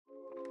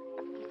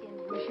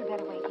You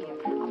better wait here.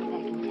 I'll be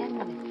back in 10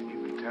 minutes.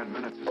 Even 10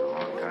 minutes is a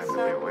long time to be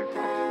away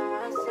from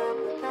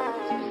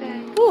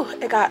it. Ooh,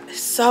 it got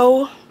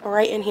so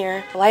bright in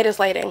here. The light is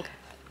lighting.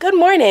 Good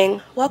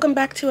morning. Welcome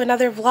back to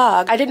another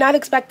vlog. I did not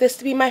expect this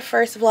to be my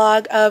first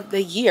vlog of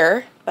the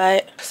year,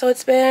 but so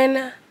it's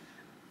been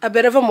a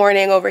bit of a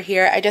morning over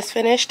here. I just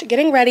finished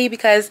getting ready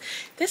because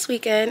this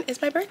weekend is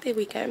my birthday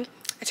weekend.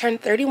 I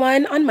turned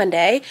 31 on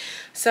Monday,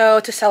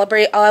 so to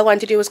celebrate, all I wanted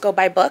to do was go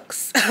buy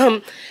books.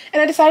 And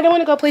I decided I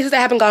want to go places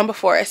I haven't gone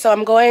before. So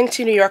I'm going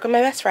to New York with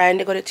my best friend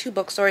to go to 2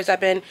 bookstores I've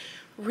been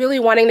really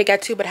wanting to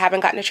get to but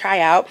haven't gotten to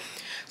try out.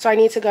 So I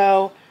need to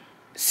go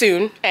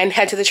soon and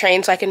head to the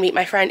train so I can meet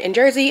my friend in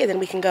Jersey and then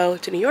we can go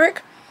to New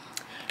York.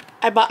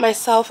 I bought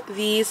myself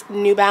these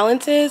New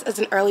Balances as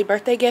an early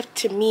birthday gift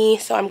to me,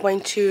 so I'm going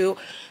to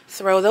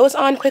throw those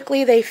on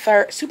quickly. They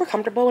felt super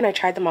comfortable when I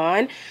tried them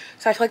on,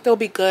 so I feel like they'll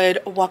be good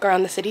walk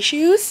around the city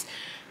shoes.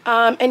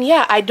 And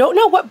yeah, I don't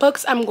know what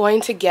books I'm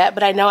going to get,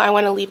 but I know I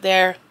want to leave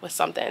there with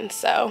something.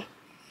 So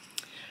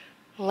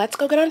let's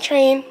go get on a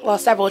train, well,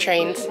 several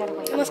trains,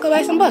 and let's go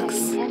buy some books.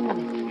 10 minutes.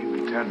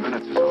 Even 10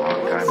 minutes is a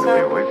long time to be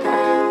away from it.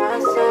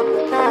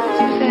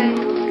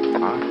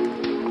 Huh?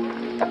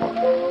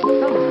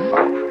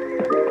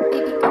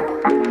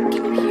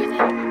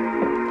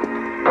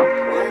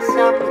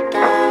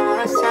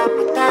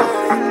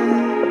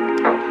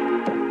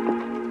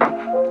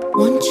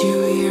 Want you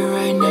here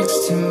right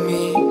next to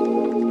me.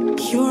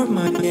 You're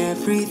my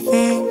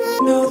everything.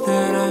 Know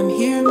that I'm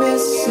here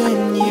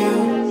missing you.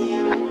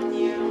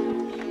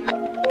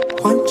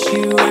 Want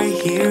you right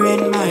here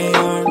in my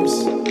arms.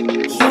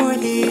 You're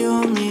the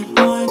only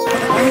one.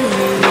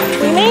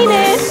 We made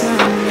it!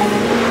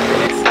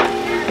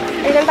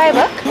 Are you gonna buy a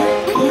book?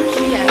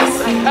 Yes.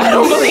 I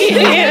don't believe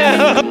you!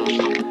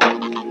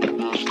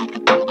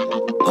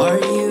 Are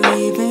you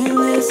even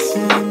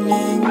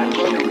listening?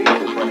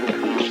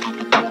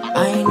 I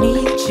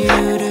need you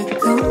to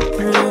come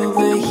through,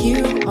 but you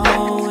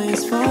always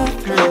fall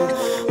through.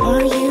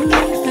 Are you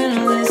even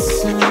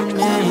listening?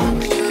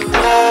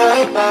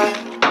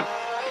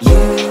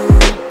 You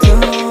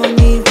don't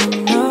even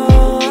know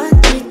what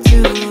you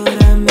do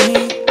to me.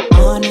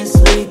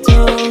 Honestly,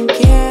 don't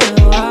care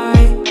why.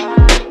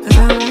 'Cause I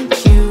want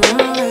you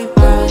right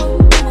back.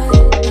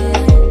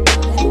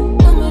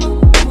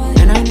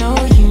 And I know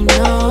you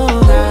know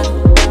that.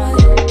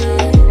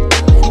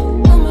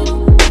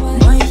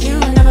 But you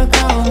never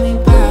call me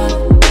back.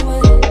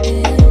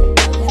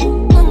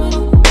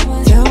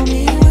 Tell me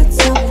what's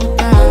up with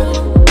that.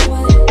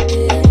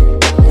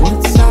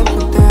 What's up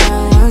with that?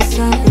 What's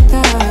up with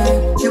that?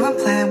 You been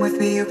playing with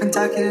me, you've been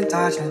ducking and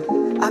dodging.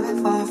 I've been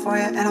falling for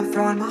you and I'm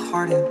throwing my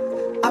heart in.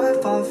 I've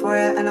been falling for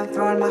you and I'm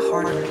throwing my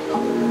heart in.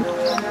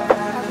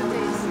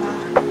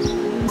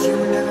 You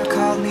never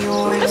called me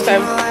or This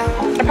time, I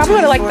probably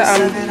would have liked the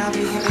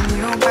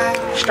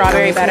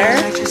strawberry better.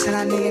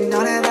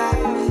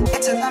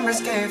 It's a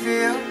numbers game for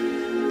you.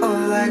 Oh,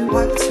 like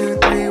 1, 2,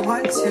 3,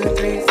 1, 2,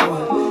 3,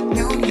 4.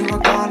 Knew you were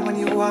gone when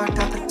you walked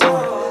out the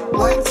door.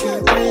 1,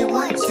 2, 3,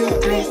 1, 2,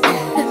 3,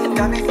 4.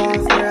 Got me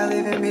falling for you,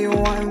 leaving me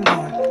wanting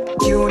more.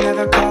 You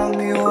never called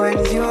me when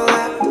you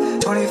left.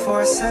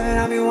 24/7,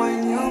 I'll be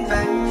wanting you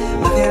back.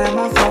 Looking at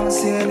my phone,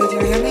 seeing if you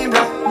hear me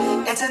back.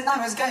 It's a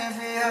numbers game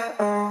for you.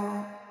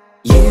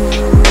 You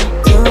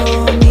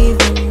don't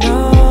even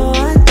know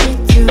what you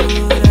do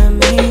to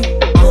me.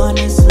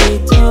 Honestly,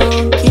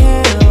 don't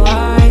care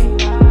why.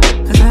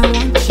 'Cause I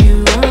want you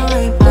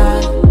right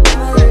back.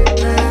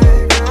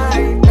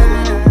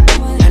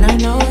 And I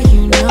know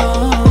you know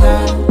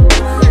that.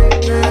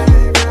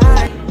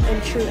 In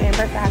true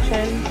Amber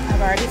fashion,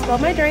 I've already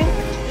spilled my drink.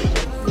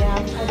 Yeah,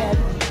 I did.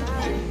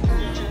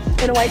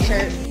 In a white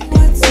shirt.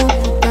 What's up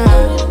with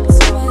that? What's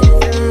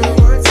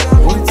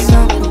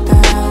up with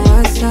that?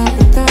 What's up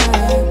with that?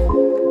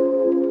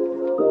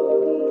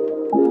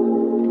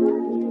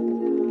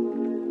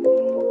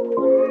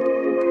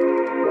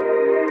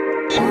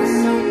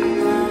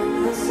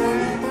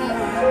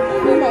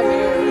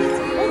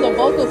 The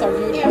vocals are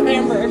beautiful.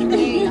 Amber.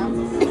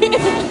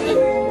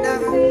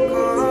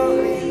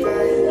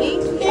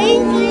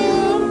 Thank you.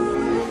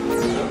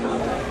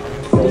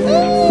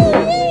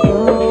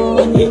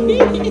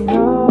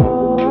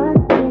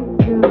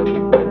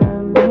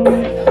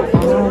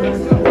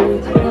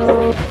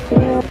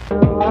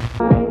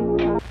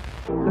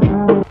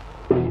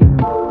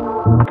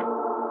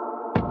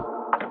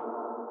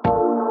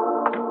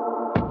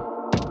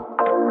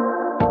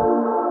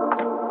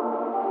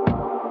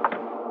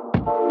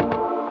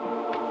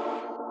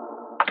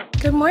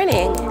 Good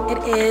morning.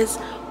 It is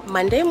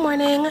Monday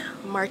morning,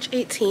 March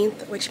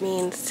 18th, which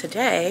means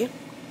today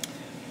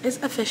is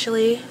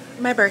officially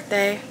my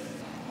birthday.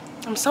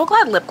 I'm so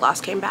glad lip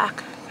gloss came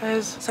back. It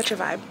was such a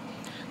vibe.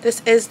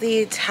 This is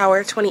the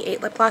Tower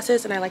 28 lip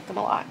glosses and I like them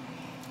a lot.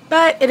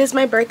 But it is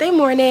my birthday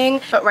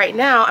morning, but right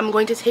now I'm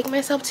going to take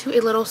myself to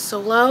a little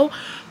solo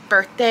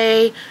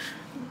birthday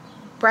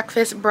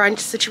breakfast brunch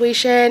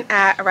situation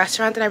at a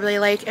restaurant that I really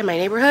like in my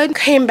neighborhood.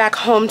 Came back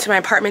home to my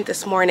apartment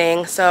this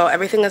morning, so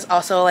everything is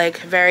also like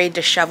very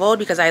disheveled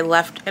because I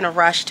left in a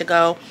rush to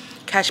go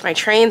catch my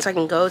train so I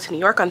can go to New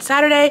York on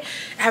Saturday.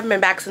 I haven't been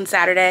back since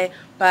Saturday,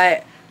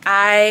 but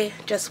I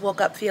just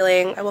woke up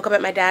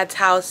at my dad's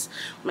house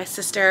with my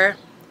sister,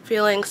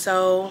 feeling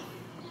so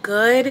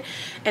good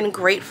and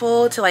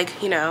grateful to,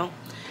 like, you know,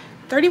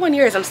 31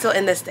 years I'm still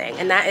in this thing,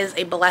 and that is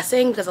a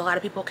blessing because a lot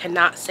of people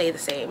cannot say the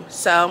same.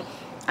 So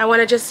I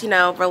want to just, you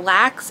know,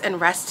 relax and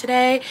rest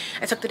today.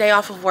 I took the day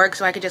off of work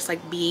so I could just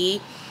like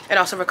be and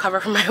also recover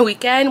from my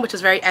weekend, which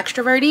was very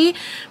extroverty.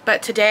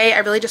 But today I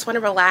really just want to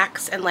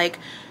relax and like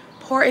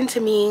pour into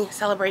me,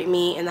 celebrate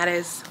me, and that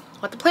is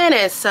what the plan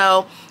is.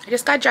 So I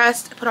just got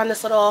dressed, put on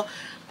this little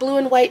blue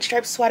and white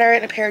striped sweater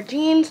and a pair of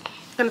jeans.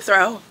 I'm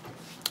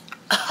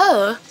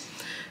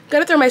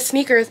gonna throw my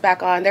sneakers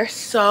back on. They're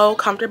so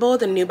comfortable,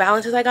 the New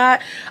Balances I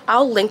got.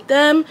 I'll link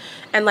them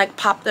and like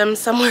pop them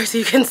somewhere so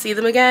you can see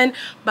them again,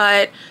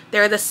 but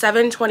they're the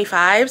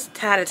 725s,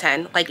 10 out of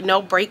 10, like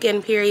no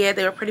break-in period.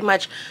 They were pretty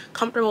much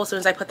comfortable as soon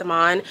as I put them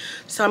on.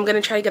 So I'm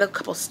gonna try to get a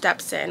couple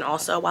steps in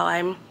also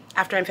while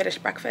after I'm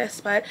finished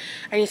breakfast. But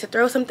I need to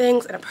throw some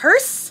things in a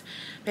purse,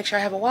 make sure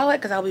I have a wallet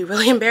because that'll be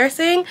really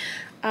embarrassing,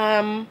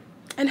 and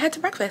head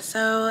to breakfast.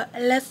 So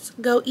let's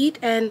go eat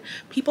and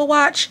people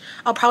watch.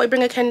 I'll probably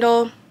bring a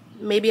Kindle,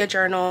 maybe a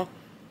journal,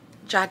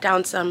 jot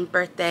down some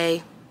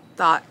birthday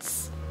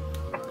thoughts.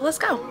 Let's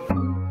go.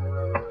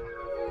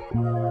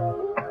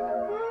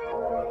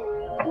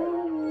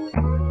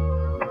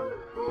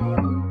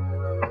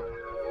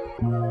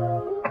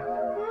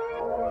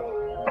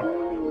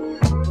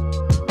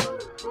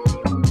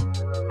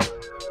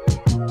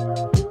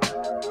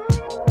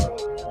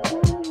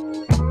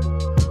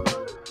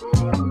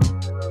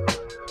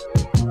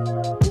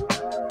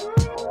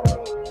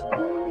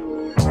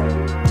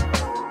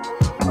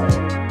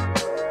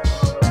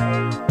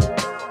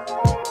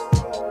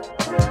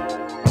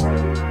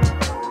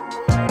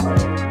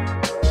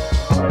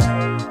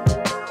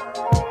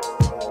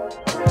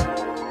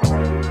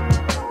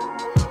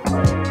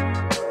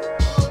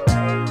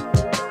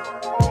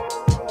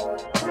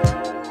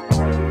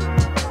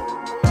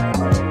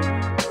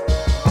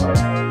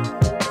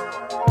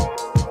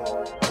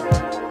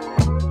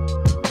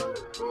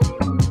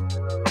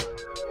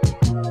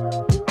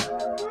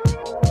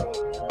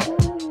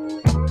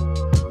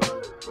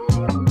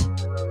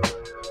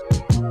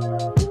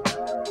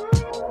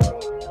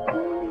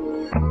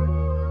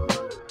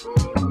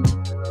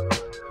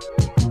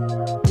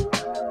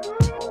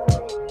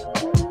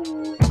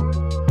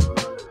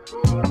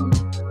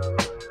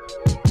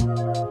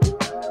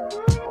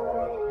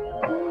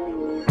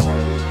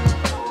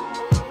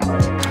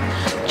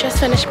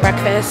 Finished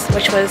breakfast,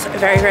 which was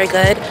very, very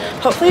good.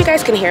 Hopefully you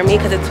guys can hear me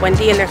because it's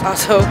windy and there's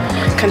also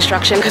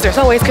construction, because there's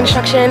always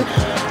construction.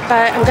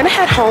 But I'm gonna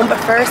head home, but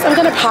first I'm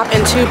gonna pop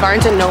into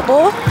Barnes &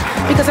 Noble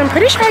because I'm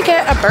pretty sure I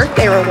get a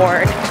birthday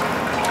reward.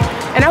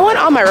 And I want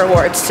all my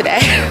rewards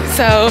today.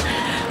 So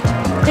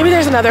maybe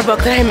there's another book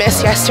that I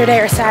missed yesterday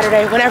or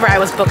Saturday, whenever I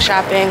was book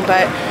shopping,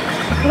 but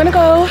I'm gonna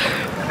go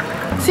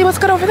see what's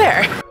good over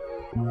there.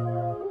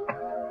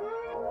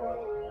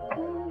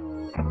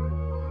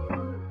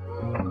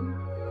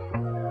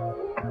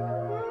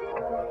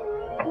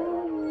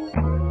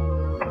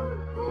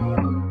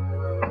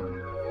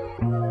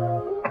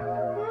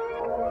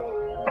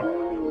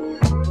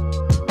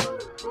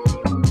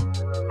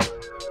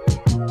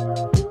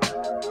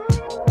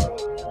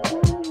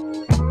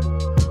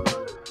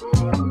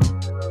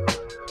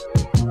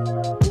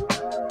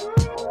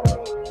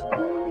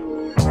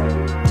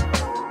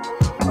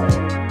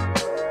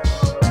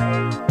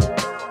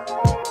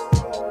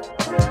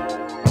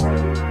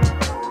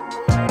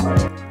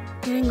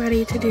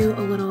 To do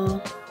a little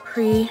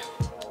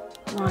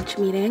pre-launch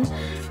meeting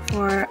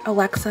for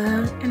Alexa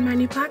and my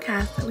new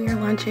podcast that we are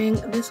launching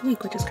this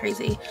week, which is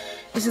crazy.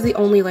 This is the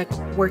only like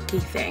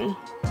worky thing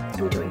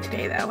I'm doing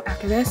today though.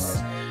 After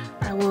this,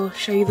 I will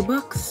show you the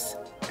books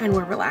and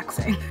we're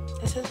relaxing.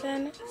 This has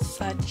been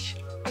such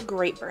a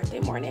great birthday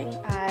morning.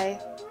 I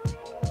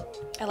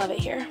love it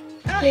here.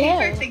 Oh,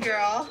 hey birthday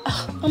girl.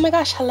 Oh my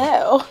gosh,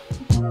 hello.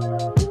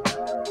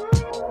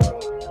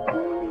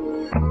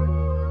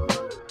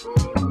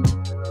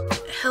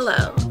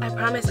 Hello. I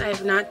promise I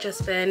have not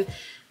just been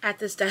at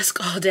this desk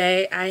all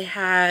day. I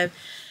have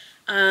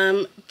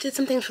did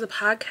some things for the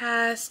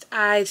podcast.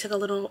 I took a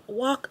little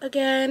walk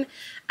again.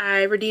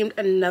 I redeemed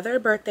another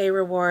birthday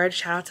reward.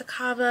 Shout out to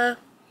Kava.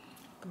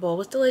 The bowl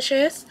was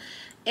delicious.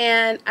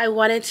 And I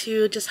wanted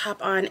to just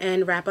hop on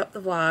and wrap up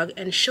the vlog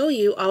and show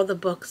you all the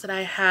books that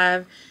I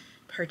have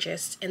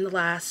purchased in the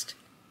last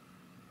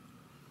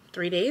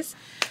 3 days.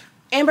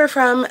 Amber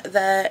from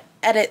the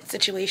edit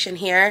situation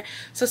here.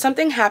 So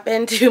something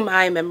happened to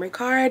my memory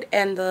card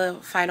and the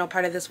final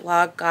part of this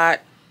vlog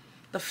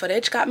the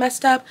footage got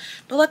messed up,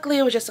 but luckily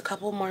it was just a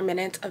couple more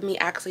minutes of me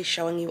actually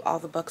showing you all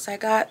the books I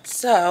got.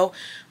 So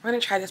we're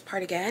gonna try this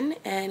part again,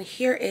 and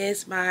here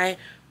is my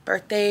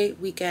birthday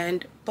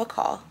weekend book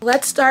haul.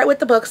 Let's start with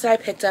the books that I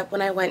picked up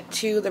when I went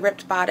to the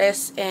Ripped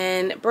Bodice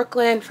in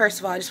Brooklyn. First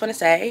of all, I just want to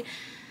say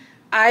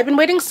I've been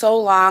waiting so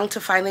long to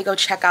finally go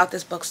check out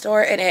this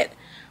bookstore, and it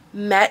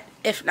met,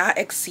 if not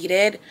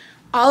exceeded,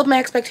 all of my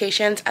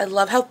expectations. I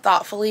love how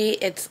thoughtfully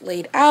it's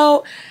laid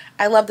out.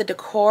 I love the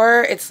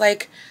decor. It's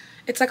like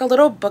a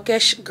little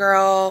bookish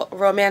girl,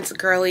 romance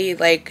girly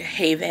like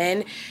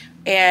haven,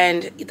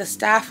 and the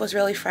staff was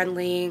really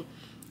friendly.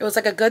 It was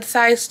like a good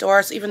sized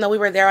store, so even though we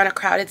were there on a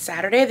crowded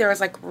Saturday, there was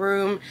like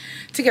room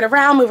to get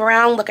around, move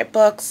around, look at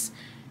books.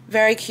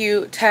 Very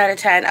cute. 10 out of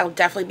 10. I'll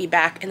definitely be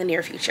back in the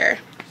near future.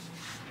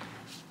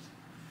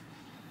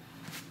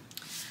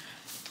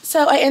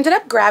 So I ended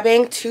up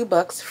grabbing 2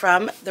 books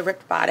from the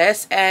Ripped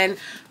Bodice, and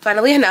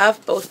funnily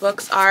enough, both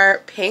books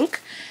are pink.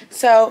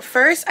 So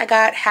first I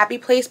got Happy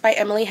Place by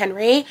Emily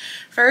Henry.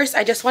 First,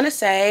 I just want to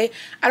say,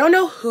 I don't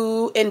know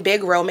who in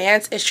big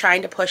romance is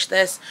trying to push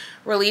this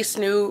release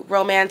new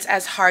romance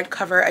as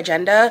hardcover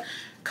agenda.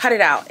 Cut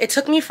it out. It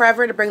took me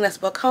forever to bring this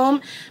book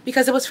home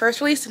because it was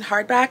first released in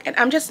hardback, and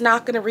I'm just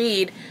not going to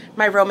read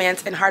my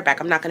romance in hardback.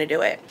 I'm not going to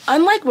do it.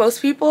 Unlike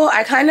most people,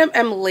 I kind of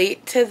am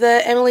late to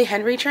the Emily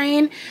Henry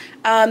train.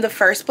 The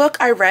first book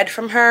I read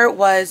from her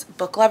was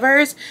Book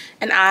Lovers,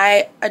 and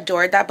I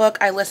adored that book.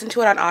 I listened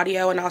to it on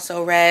audio and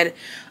also read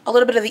a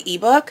little bit of the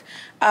ebook.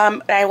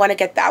 And I want to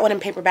get that one in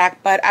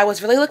paperback, but I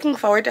was really looking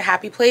forward to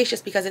Happy Place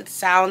just because it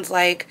sounds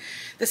like,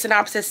 the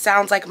synopsis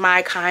sounds like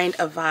my kind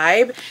of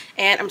vibe,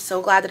 and I'm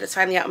so glad that it's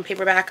finally out in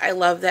paperback. I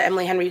love that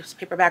Emily Henry's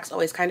paperbacks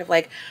always kind of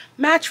like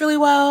match really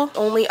well.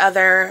 Only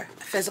other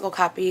physical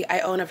copy I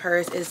own of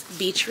hers is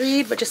Beach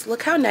Read, but just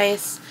look how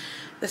nice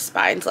the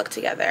spines look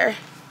together.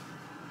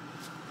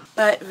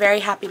 But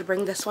very happy to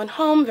bring this one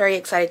home. Very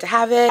excited to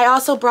have it. I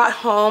also brought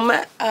home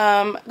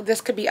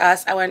This Could Be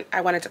Us.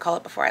 I wanted to call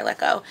it Before I Let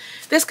Go.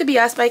 This Could Be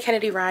Us by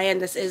Kennedy Ryan.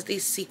 This is the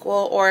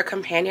sequel or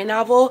companion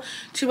novel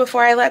to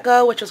Before I Let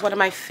Go, which was one of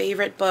my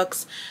favorite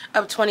books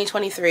of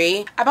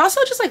 2023. I'm also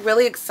just like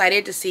really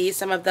excited to see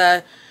some of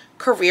the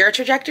career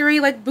trajectory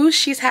like boost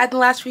she's had in the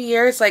last few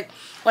years. Like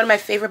one of my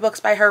favorite books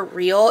by her,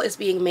 Real, is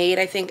being made,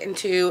 I think,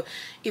 into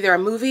either a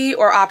movie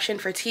or option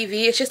for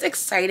TV. It's just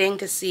exciting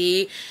to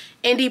see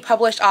indie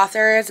published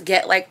authors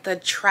get like the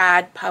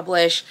trad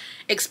publish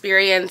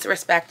experience,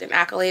 respect, and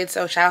accolades.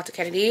 So shout out to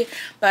Kennedy.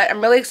 But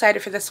I'm really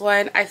excited for this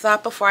one. I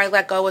thought Before I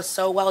Let Go was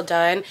so well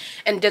done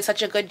and did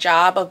such a good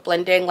job of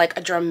blending like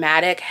a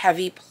dramatic,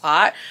 heavy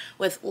plot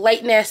with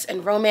lightness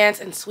and romance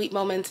and sweet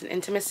moments and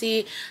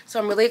intimacy. So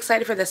I'm really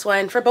excited for this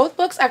one. For both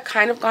books, I've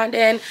kind of gone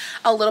in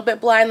a little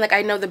bit blind. Like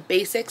I know the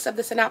basics of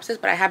the synopsis,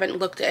 but I haven't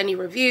looked at any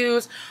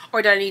reviews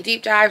or done any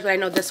deep dives. But I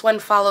know this one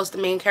follows the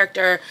main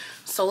character,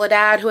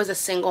 Soledad, who is a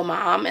single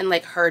mom, and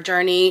like her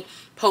journey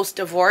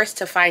post-divorce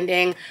to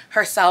finding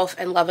herself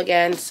and love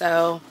again.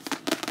 So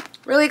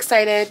really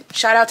excited.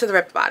 Shout out to the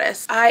Ripped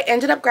Bodice. I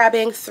ended up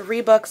grabbing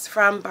 3 books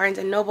from Barnes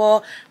 &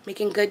 Noble,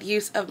 making good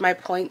use of my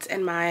points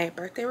and my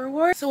birthday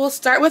reward. So we'll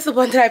start with the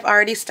one that I've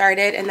already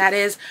started, and that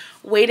is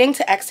Waiting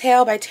to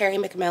Exhale by Terry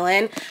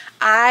McMillan.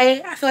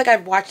 I feel like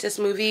I've watched this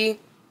movie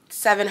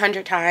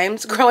 700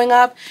 times growing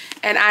up,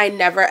 and I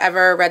never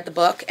ever read the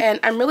book, and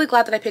I'm really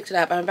glad that I picked it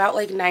up. I'm about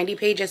like 90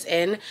 pages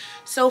in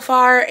so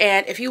far,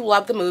 and if you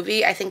love the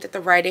movie, I think that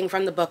the writing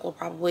from the book will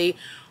probably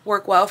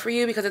work well for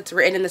you because it's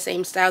written in the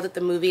same style that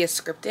the movie is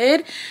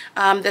scripted.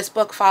 This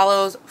book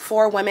follows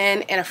 4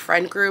 women in a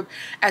friend group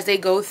as they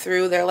go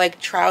through their like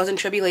trials and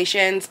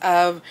tribulations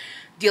of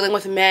dealing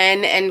with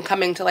men and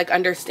coming to like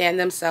understand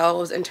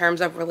themselves in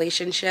terms of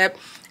relationship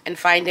and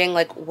finding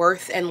like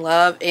worth and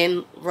love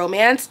in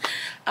romance.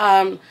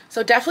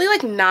 So definitely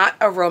like not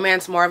a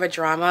romance, more of a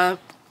drama,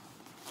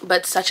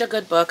 but such a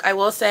good book. I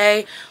will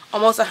say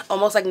almost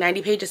like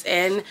 90 pages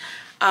in,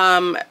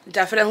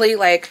 definitely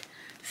like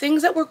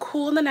things that were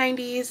cool in the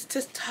 90s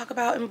to talk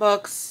about in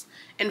books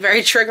in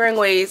very triggering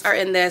ways are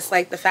in this.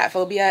 Like the fat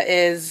phobia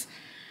is,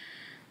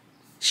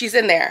 she's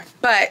in there,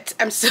 but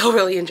I'm still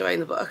really enjoying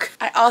the book.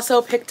 I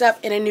also picked up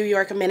In a New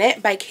York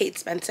Minute by Kate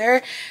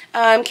Spencer.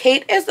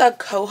 Kate is a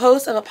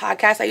co-host of a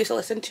podcast I used to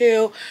listen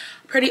to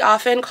pretty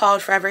often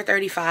called Forever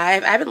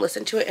 35. I haven't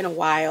listened to it in a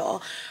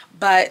while,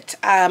 but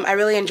I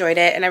really enjoyed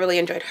it, and I really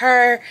enjoyed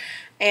her.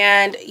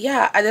 And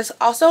yeah, I just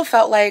also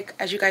felt like,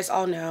 as you guys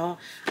all know,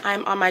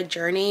 I'm on my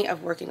journey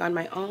of working on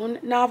my own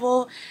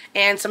novel,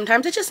 and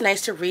sometimes it's just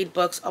nice to read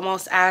books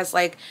almost as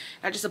like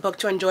not just a book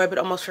to enjoy, but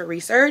almost for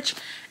research.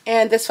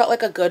 And this felt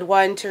like a good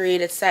one to read.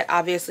 It's set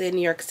obviously in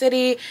New York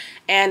City,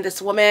 and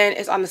this woman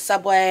is on the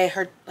subway.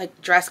 Her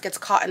like dress gets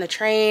caught in the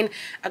train.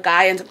 A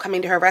guy ends up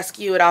coming to her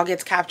rescue. It all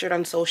gets captured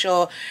on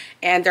social,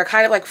 and they're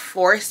kind of like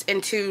forced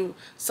into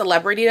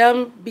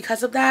celebritydom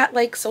because of that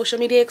like social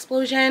media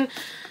explosion.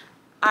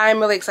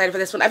 I'm really excited for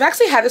this one. I've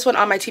actually had this one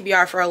on my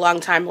TBR for a long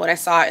time. When I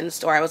saw it in the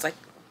store, I was like,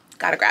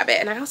 gotta grab it.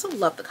 And I also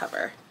love the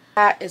cover.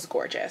 That is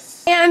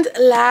gorgeous. And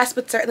last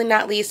but certainly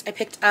not least, I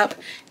picked up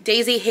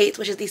Daisy Hates,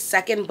 which is the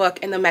second book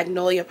in the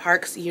Magnolia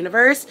Parks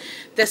universe.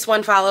 This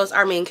one follows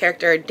our main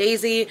character,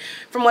 Daisy.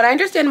 From what I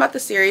understand about the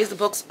series, the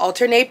books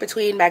alternate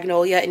between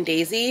Magnolia and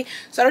Daisy.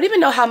 So I don't even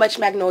know how much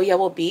Magnolia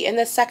will be in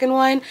this second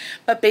one.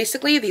 But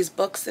basically, these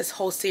books, this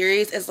whole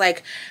series is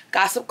like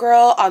Gossip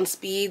Girl on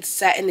speed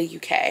set in the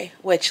UK,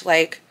 which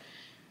like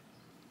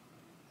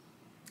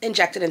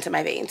injected into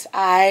my veins.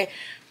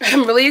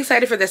 I'm really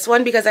excited for this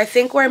one because I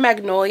think where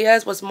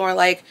Magnolia's was more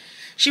like,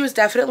 she was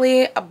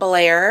definitely a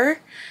Blair.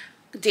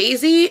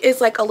 Daisy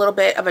is like a little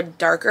bit of a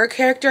darker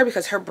character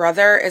because her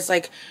brother is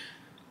like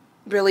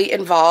really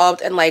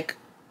involved in like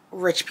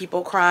rich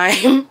people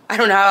crime. I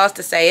don't know how else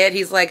to say it.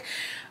 He's like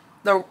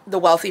the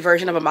wealthy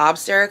version of a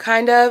mobster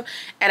kind of,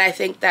 and I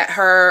think that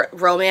her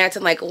romance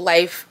and like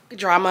life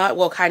drama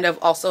will kind of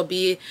also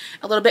be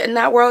a little bit in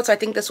that world. So I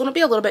think this one will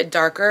be a little bit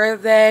darker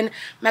than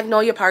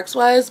Magnolia Parks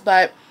was,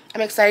 but I'm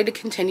excited to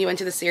continue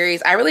into the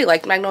series. I really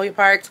liked Magnolia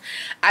Parks.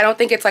 I don't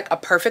think it's like a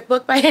perfect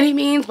book by any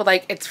means, but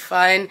like it's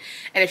fun,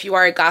 and if you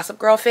are a Gossip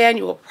Girl fan,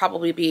 you will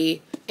probably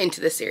be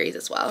into the series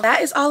as well.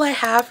 That is all I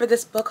have for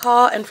this book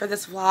haul and for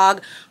this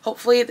vlog.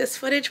 Hopefully this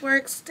footage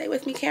works. Stay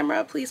with me,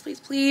 camera, please, please,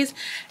 please.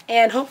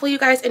 And hopefully you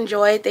guys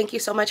enjoyed. Thank you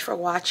so much for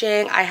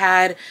watching. I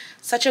had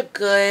such a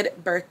good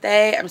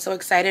birthday. I'm so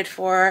excited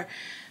for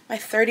my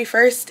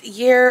 31st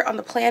year on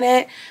the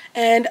planet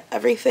and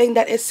everything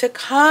that is to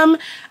come.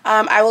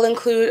 I will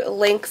include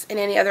links and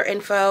any other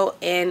info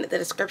in the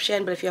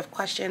description, but if you have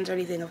questions or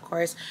anything, of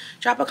course,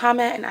 drop a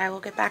comment and I will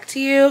get back to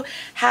you.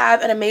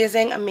 Have an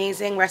amazing,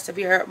 amazing rest of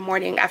your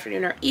morning,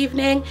 afternoon, or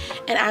evening,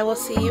 and I will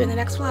see you in the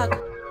next vlog.